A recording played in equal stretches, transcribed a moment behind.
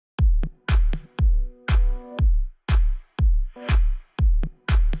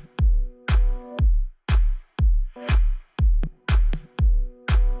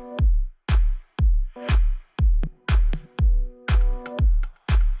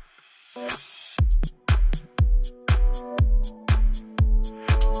Hi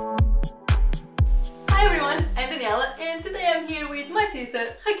everyone, I'm Daniela and today I'm here with my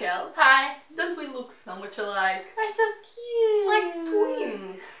sister Raquel. Hi! Don't we look so much alike? We're so cute! Like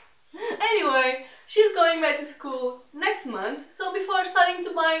twins! Anyway, she's going back to school next month, so before starting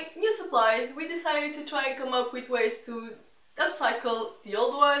to buy new supplies, we decided to try and come up with ways to upcycle the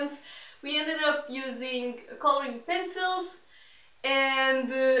old ones. We ended up using coloring pencils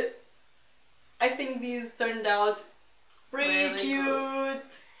and I think these turned out pretty cute. Good.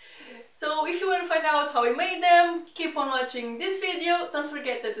 So if you want to find out how we made them, keep on watching this video. Don't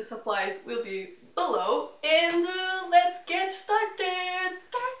forget that the supplies will be below. And let's get started!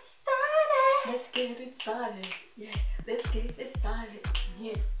 Let's get it started! Yeah, let's get it started!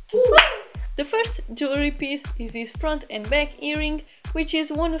 Yeah. The first jewelry piece is this front and back earring, which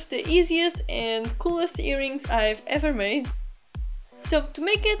is one of the easiest and coolest earrings I've ever made. So to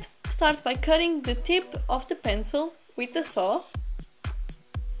make it, start by cutting the tip of the pencil with the saw.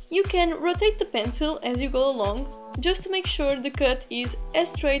 You can rotate the pencil as you go along, just to make sure the cut is as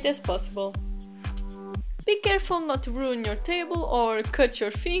straight as possible. Be careful not to ruin your table or cut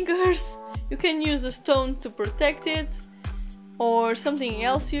your fingers. You can use a stone to protect it, or something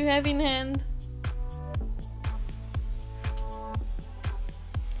else you have in hand.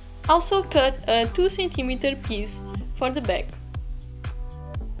 Also cut a 2 cm piece for the back.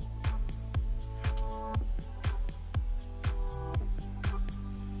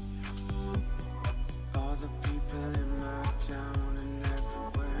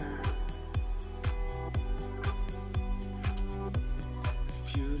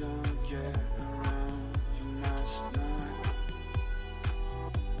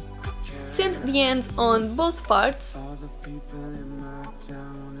 Sand the ends on both parts.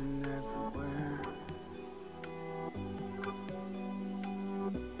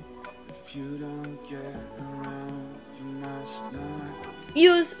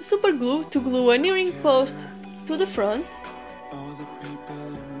 Use Superglue to glue an earring post to the front.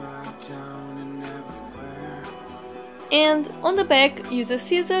 And on the back, use a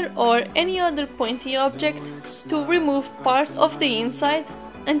scissor or any other pointy object to remove part of the inside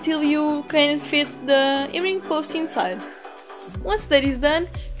until you can fit the earring post inside. Once that is done,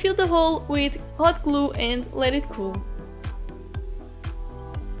 fill the hole with hot glue and let it cool.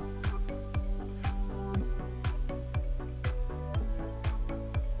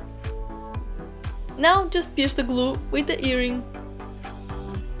 Now just pierce the glue with the earring.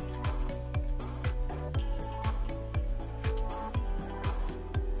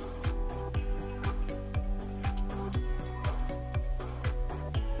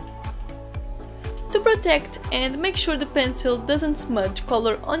 To protect and make sure the pencil doesn't smudge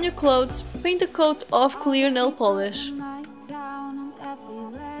color on your clothes, paint a coat of clear nail polish.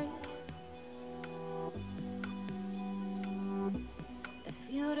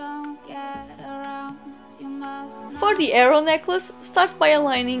 For the arrow necklace, start by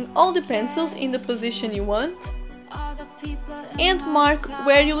aligning all the pencils in the position you want and mark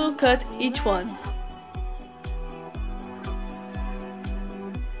where you will cut each one.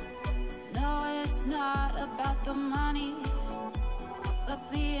 It's not about the money,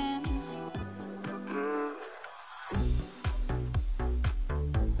 but being.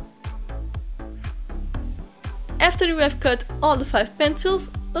 After you have cut all the 5 pencils,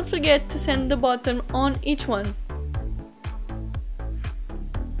 don't forget to sand the bottom on each one.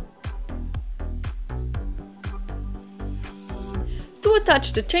 To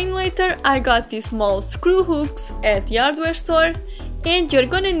attach the chain later, I got these small screw hooks at the hardware store, and you're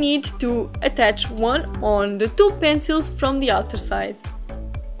gonna need to attach one on the 2 pencils from the outer side.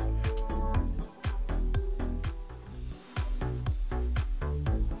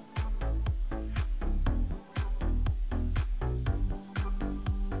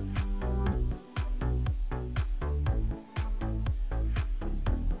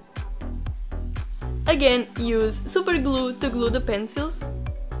 Again, use super glue to glue the pencils.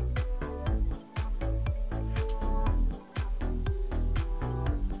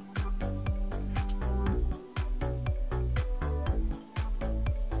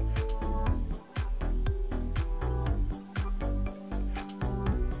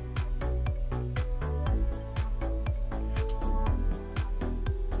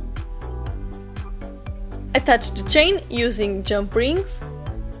 Attach the chain using jump rings.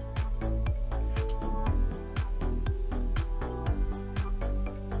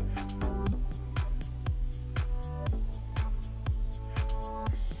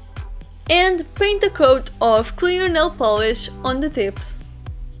 And paint a coat of clear nail polish on the tips.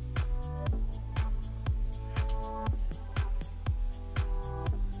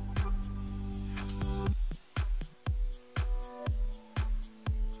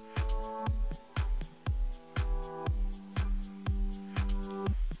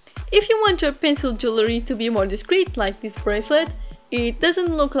 If you want your pencil jewelry to be more discreet, like this bracelet, it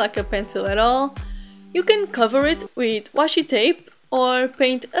doesn't look like a pencil at all, you can cover it with washi tape or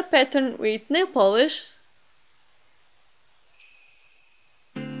paint a pattern with nail polish.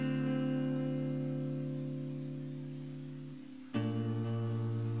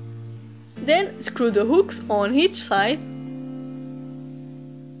 Then screw the hooks on each side.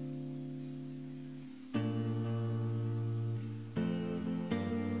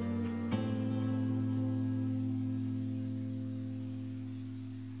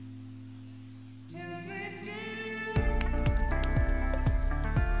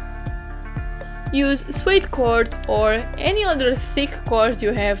 Use suede cord or any other thick cord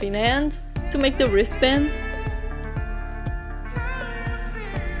you have in hand to make the wristband.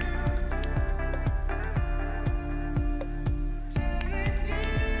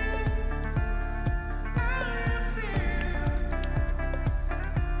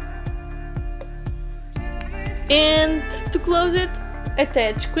 And to close it,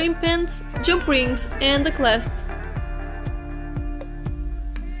 attach crimp ends, jump rings and the clasp.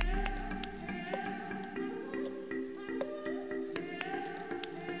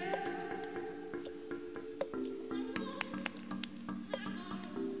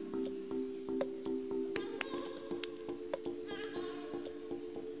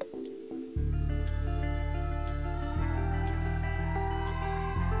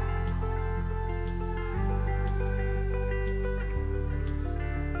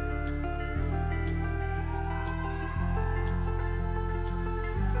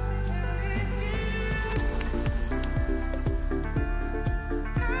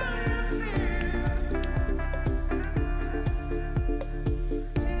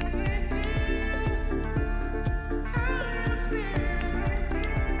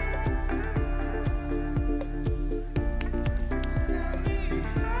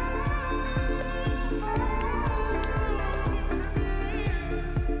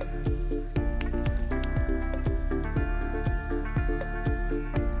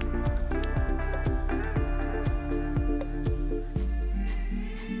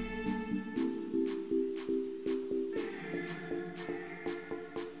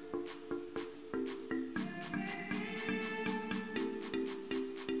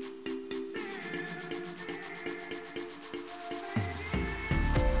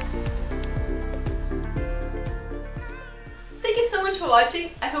 Thank you so much for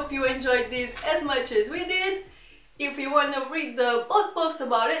watching. I hope you enjoyed this as much as we did. If you want to read the blog post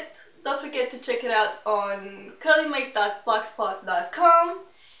about it, don't forget to check it out on curlymate.blogspot.com.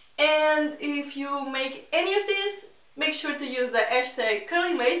 And if you make any of this, make sure to use the hashtag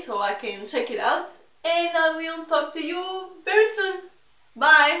curlymate so I can check it out. And I will talk to you very soon.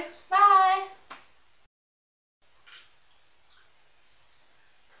 Bye! Bye!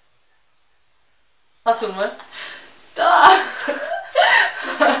 Tá filmando? Tá!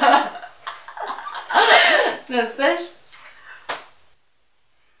 Não disseste?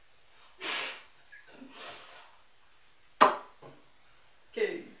 Que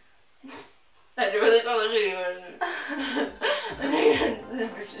é isso? Olha, eu vou deixar ela rir agora.